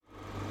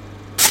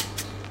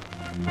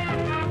Hey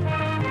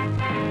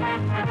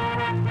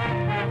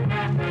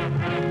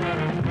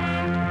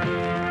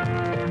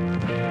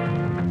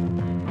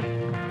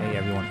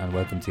everyone, and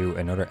welcome to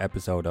another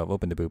episode of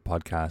Up in the Boot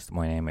podcast.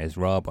 My name is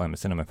Rob. I'm a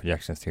cinema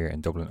projectionist here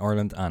in Dublin,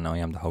 Ireland, and I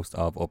am the host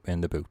of Up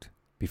in the Boot.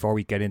 Before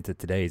we get into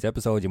today's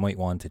episode, you might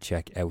want to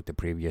check out the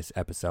previous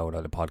episode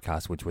of the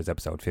podcast, which was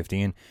episode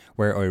 15,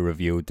 where I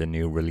reviewed the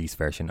new release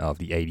version of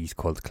the 80s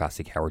cult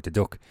classic Howard the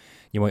Duck.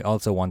 You might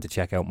also want to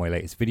check out my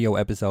latest video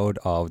episode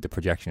of the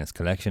Projectionist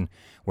Collection,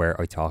 where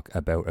I talk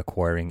about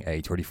acquiring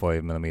a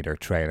 35mm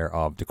trailer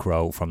of The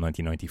Crow from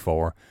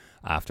 1994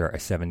 after a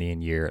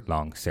 17-year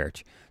long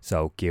search.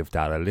 So give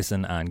that a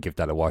listen and give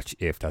that a watch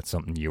if that's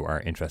something you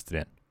are interested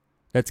in.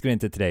 Let's get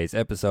into today's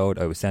episode.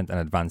 I was sent an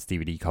advanced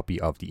DVD copy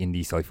of the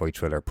indie sci-fi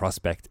thriller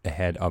Prospect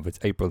ahead of its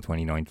April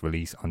 29th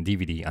release on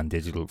DVD and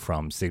digital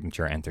from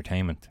Signature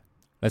Entertainment.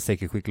 Let's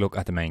take a quick look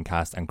at the main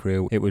cast and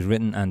crew. It was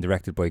written and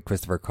directed by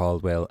Christopher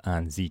Caldwell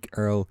and Zeke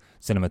Earle,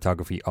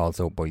 cinematography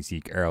also by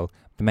Zeke Earle.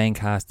 The main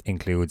cast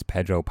includes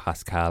Pedro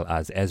Pascal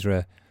as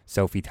Ezra,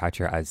 Sophie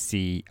Thatcher as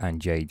C,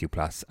 and Jay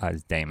Duplass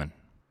as Damon.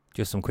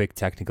 Just some quick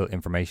technical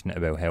information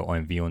about how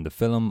I'm viewing the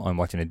film. I'm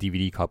watching a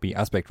DVD copy.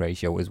 Aspect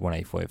ratio is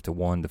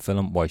 1:5:1. The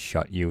film was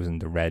shot using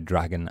the Red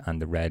Dragon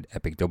and the Red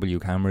Epic W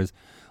cameras.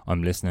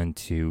 I'm listening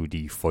to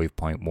the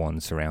 5.1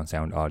 surround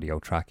sound audio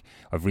track.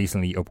 I've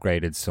recently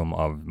upgraded some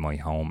of my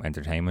home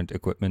entertainment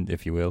equipment,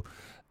 if you will.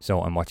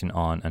 So I'm watching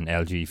on an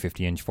LG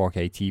 50-inch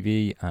 4K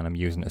TV, and I'm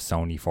using a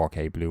Sony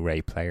 4K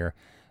Blu-ray player,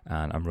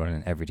 and I'm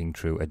running everything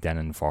through a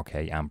Denon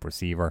 4K amp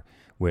receiver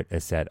with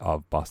a set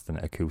of Boston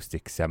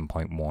Acoustic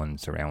 7.1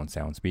 surround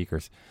sound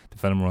speakers. The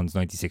film runs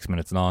 96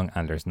 minutes long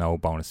and there's no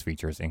bonus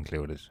features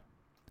included.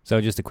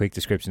 So just a quick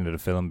description of the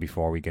film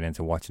before we get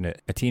into watching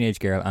it. A teenage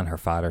girl and her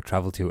father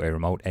travel to a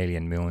remote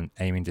alien moon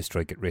aiming to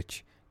strike it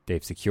rich.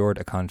 They've secured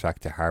a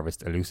contract to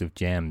harvest elusive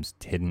gems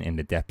hidden in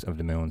the depths of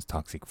the moon's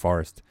toxic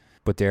forest.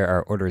 But there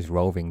are others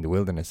roving the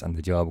wilderness, and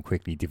the job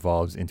quickly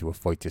devolves into a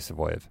fight to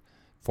survive.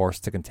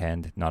 Forced to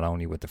contend not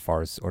only with the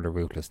forest's other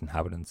ruthless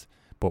inhabitants,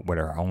 but with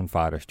her own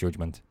father's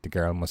judgment, the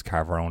girl must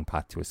carve her own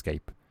path to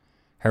escape.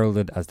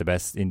 Heralded as the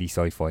best indie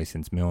sci-fi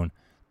since Moon,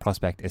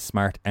 Prospect is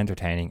smart,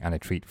 entertaining, and a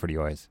treat for the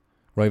eyes.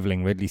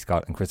 Rivaling Ridley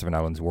Scott and Christopher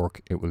Nolan's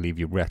work, it will leave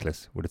you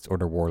breathless with its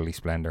otherworldly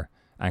splendour,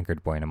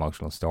 anchored by an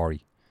emotional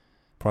story.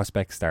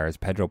 Prospect stars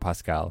Pedro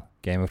Pascal,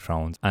 Game of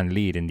Thrones, and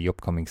lead in the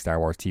upcoming Star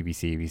Wars TV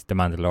series The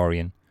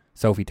Mandalorian,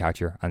 Sophie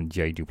Thatcher, and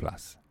Jay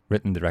Duplass.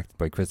 Written and directed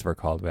by Christopher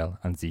Caldwell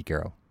and Zeke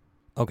Earle.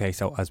 Okay,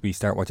 so as we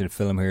start watching the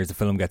film here, as the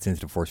film gets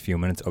into the first few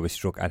minutes, I was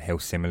struck at how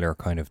similar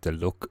kind of the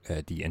look,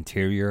 the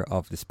interior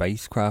of the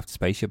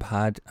spaceship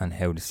had, and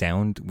how the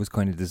sound was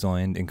kind of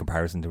designed in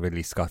comparison to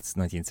Ridley Scott's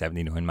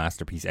 1979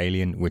 masterpiece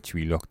Alien, which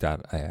we looked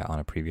at on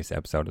a previous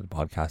episode of the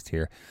podcast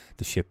here.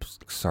 The ship's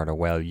sort of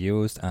well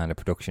used, and the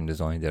production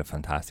design did a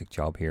fantastic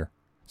job here.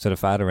 So the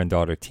father and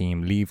daughter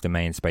team leave the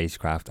main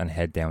spacecraft and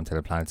head down to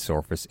the planet's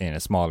surface in a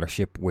smaller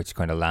ship which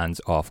kind of lands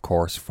off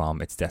course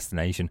from its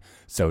destination.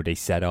 So they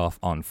set off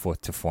on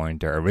foot to find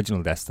their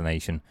original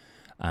destination,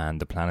 and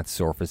the planet's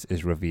surface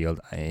is revealed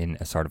in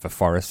a sort of a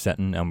forest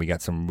setting, and we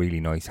get some really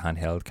nice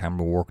handheld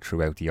camera work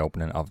throughout the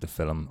opening of the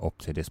film up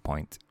to this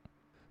point.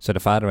 So the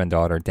father and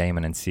daughter,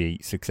 Damon and C,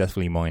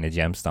 successfully mine a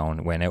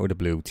gemstone when out of the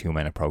blue two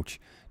men approach.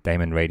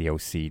 Damon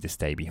radios C to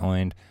stay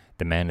behind.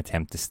 The men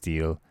attempt to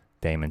steal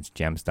Damon's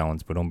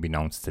gemstones, but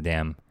unbeknownst to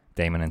them,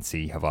 Damon and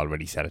C have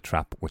already set a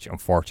trap, which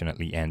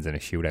unfortunately ends in a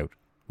shootout.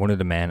 One of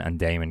the men and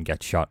Damon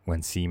get shot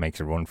when C makes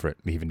a run for it,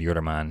 leaving the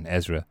other man,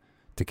 Ezra,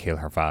 to kill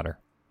her father.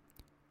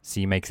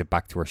 C makes it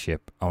back to her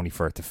ship, only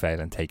for it to fail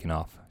and taken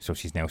off, so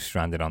she's now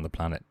stranded on the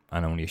planet,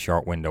 and only a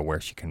short window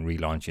where she can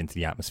relaunch into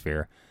the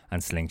atmosphere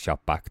and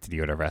slingshot back to the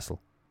other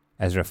vessel.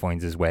 Ezra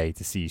finds his way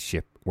to C's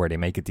ship, where they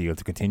make a deal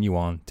to continue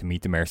on to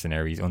meet the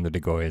mercenaries under the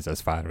guise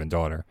as father and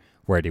daughter,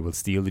 where they will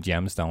steal the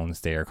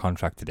gemstones they are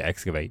contracted to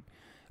excavate,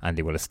 and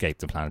they will escape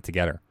the planet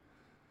together.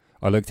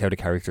 I liked how the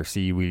character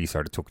C really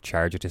sort of took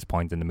charge at this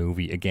point in the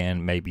movie.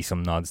 Again, maybe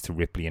some nods to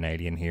Ripley and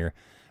Alien here,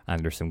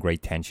 and there's some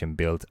great tension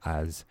built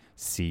as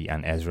C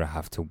and Ezra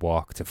have to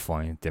walk to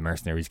find the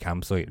mercenaries'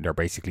 campsite. They're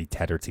basically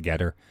tethered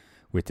together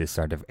with this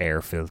sort of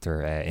air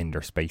filter in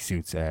their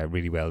spacesuits,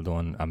 really well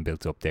done and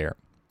built up there.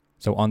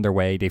 So on their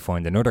way, they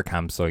find another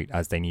campsite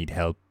as they need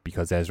help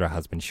because Ezra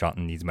has been shot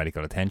and needs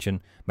medical attention,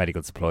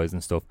 medical supplies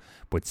and stuff.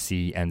 But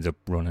C ends up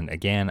running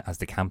again as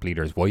the camp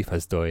leader's wife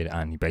has died,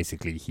 and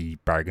he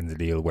bargains a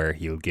deal where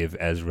he'll give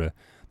Ezra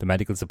the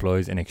medical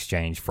supplies in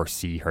exchange for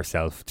C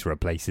herself to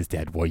replace his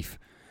dead wife.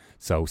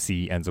 So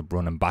C ends up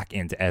running back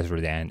into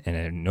Ezra then in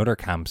another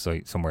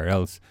campsite somewhere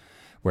else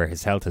where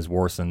his health has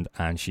worsened,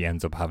 and she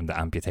ends up having to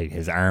amputate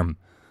his arm,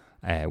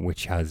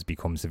 which has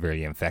become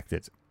severely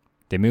infected.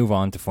 They move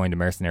on to find the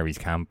mercenaries'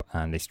 camp,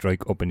 and they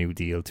strike up a new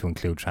deal to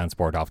include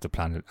transport off the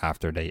planet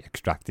after they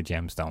extract the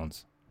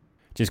gemstones.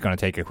 Just going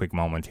to take a quick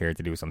moment here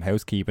to do some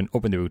housekeeping.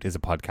 Up in the Boot is a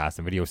podcast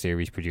and video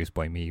series produced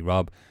by me,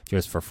 Rob,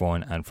 just for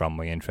fun and from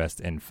my interest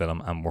in film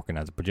and working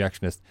as a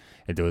projectionist.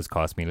 It does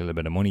cost me a little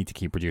bit of money to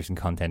keep producing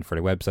content for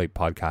the website,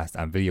 podcast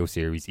and video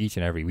series each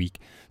and every week.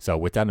 So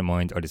with that in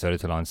mind, I decided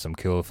to launch some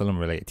cool film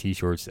related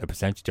t-shirts, a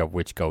percentage of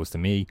which goes to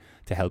me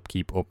to help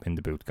keep Up in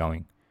the Boot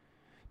going.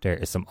 There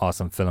is some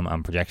awesome film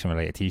and projection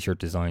related t-shirt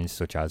designs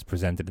such as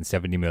presented in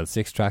 70mm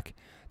 6-track,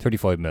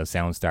 35mm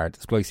sound start,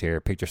 splice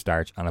here, picture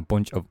starch and a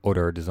bunch of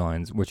other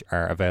designs which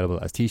are available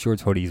as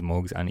t-shirts, hoodies,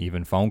 mugs and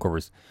even phone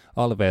covers.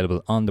 All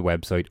available on the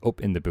website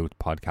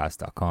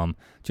upinthebootpodcast.com.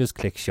 Just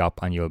click shop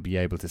and you'll be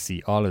able to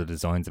see all of the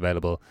designs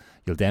available.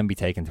 You'll then be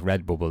taken to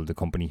Redbubble, the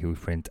company who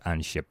print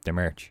and ship the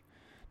merch.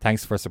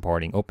 Thanks for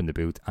supporting Up in the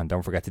Boot and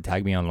don't forget to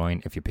tag me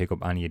online if you pick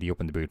up any of the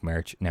Up in the Boot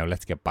merch. Now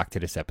let's get back to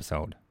this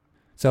episode.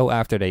 So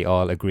after they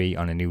all agree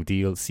on a new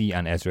deal, C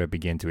and Ezra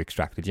begin to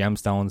extract the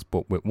gemstones,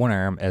 but with one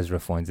arm, Ezra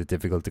finds it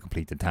difficult to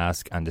complete the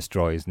task and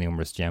destroys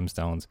numerous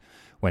gemstones.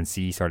 When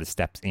C sort of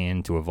steps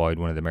in to avoid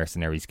one of the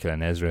mercenaries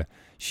killing Ezra,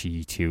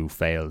 she too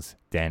fails.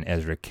 Then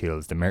Ezra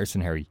kills the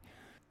mercenary.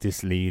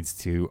 This leads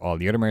to all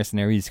the other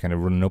mercenaries kind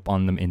of running up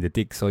on them in the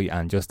dig site,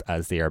 and just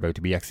as they are about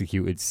to be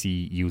executed,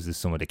 C uses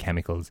some of the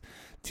chemicals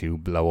to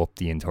blow up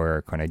the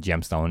entire kind of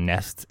gemstone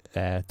nest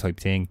type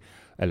thing,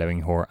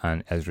 allowing her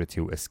and Ezra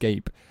to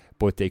escape.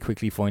 But they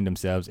quickly find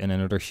themselves in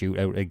another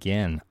shootout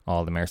again.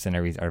 All the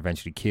mercenaries are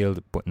eventually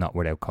killed, but not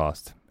without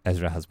cost.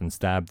 Ezra has been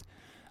stabbed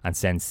and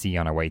sends C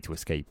on her way to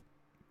escape.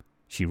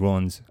 She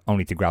runs,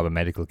 only to grab a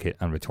medical kit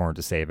and return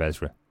to save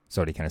Ezra,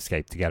 so they can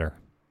escape together.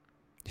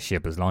 The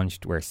ship is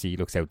launched, where C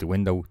looks out the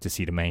window to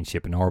see the main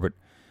ship in orbit,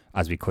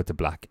 as we cut to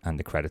black and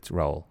the credits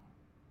roll.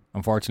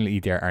 Unfortunately,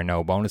 there are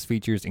no bonus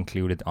features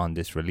included on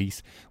this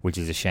release, which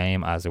is a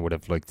shame, as I would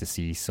have liked to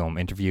see some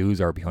interviews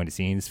or behind the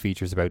scenes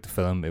features about the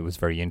film. It was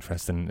very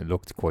interesting. It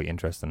looked quite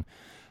interesting,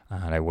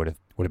 and I would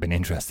have been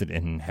interested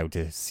in how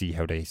to see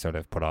how they sort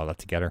of put all that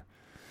together.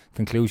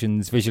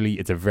 Conclusions: visually,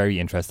 it's a very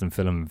interesting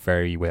film,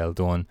 very well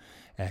done.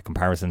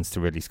 Comparisons to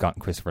Ridley Scott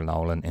and Christopher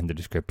Nolan in the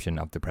description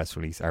of the press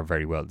release are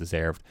very well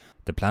deserved.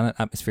 The planet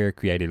atmosphere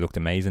created looked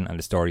amazing and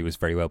the story was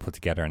very well put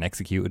together and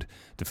executed.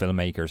 The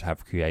filmmakers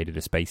have created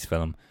a space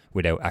film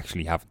without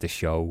actually having to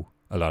show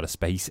a lot of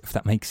space, if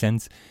that makes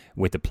sense,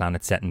 with the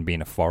planet setting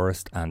being a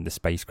forest and the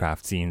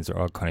spacecraft scenes are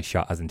all kind of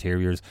shot as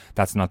interiors.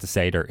 That's not to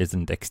say there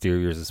isn't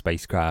exteriors of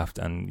spacecraft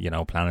and, you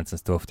know, planets and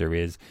stuff. There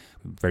is.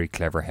 Very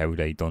clever how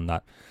they done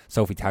that.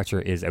 Sophie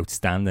Thatcher is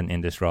outstanding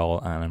in this role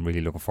and I'm really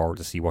looking forward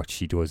to see what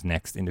she does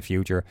next in the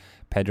future.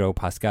 Pedro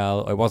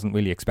Pascal, I wasn't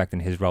really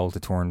expecting his role to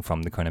turn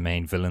from the kind of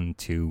main villain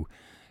to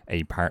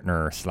a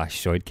partner /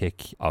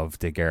 sidekick of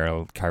the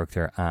girl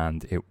character,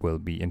 and it will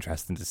be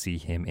interesting to see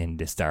him in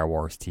the Star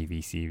Wars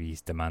TV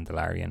series The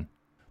Mandalorian.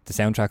 The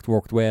soundtrack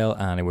worked well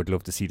and I would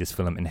love to see this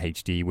film in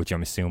HD, which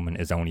I'm assuming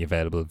is only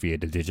available via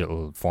the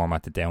digital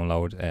format to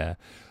download,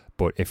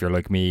 but if you're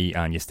like me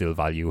and you still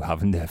value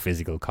having the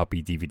physical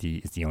copy,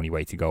 DVD is the only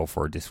way to go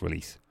for this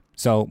release.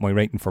 So my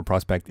rating for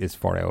Prospect is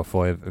 4 out of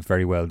 5.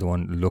 Very well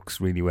done, looks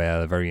really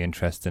well, very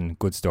interesting,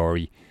 good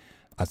story.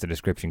 As the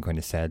description kind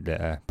of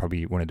said,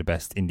 probably one of the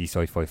best indie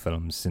sci-fi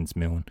films since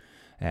Moon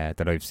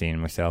that I've seen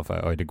myself.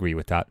 I'd agree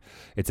with that.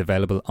 It's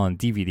available on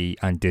DVD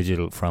and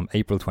digital from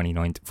April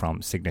 29th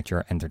from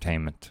Signature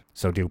Entertainment.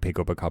 So do pick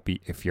up a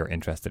copy if you're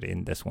interested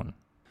in this one.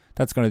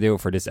 That's going to do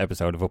it for this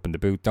episode of Up in the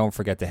Boot. Don't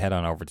forget to head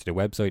on over to the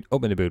website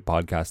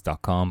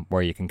upinthebootpodcast.com,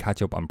 where you can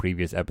catch up on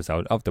previous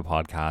episodes of the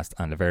podcast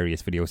and the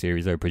various video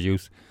series I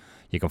produce.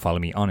 You can follow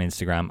me on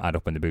Instagram at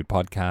Up in the Boot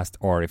Podcast,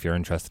 or if you're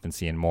interested in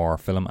seeing more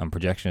film and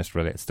projectionist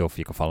related stuff,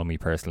 you can follow me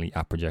personally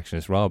at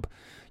Projectionist Rob.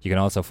 You can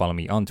also follow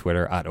me on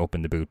Twitter at Up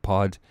in the Boot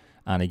Pod.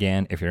 And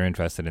again, if you're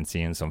interested in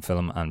seeing some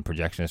film and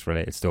projectionist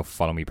related stuff,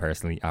 follow me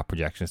personally at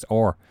Projectionist.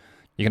 Or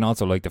you can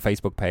also like the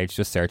Facebook page,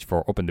 just search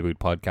for Up in the Boot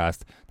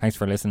Podcast. Thanks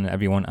for listening,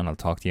 everyone, and I'll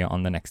talk to you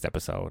on the next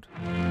episode.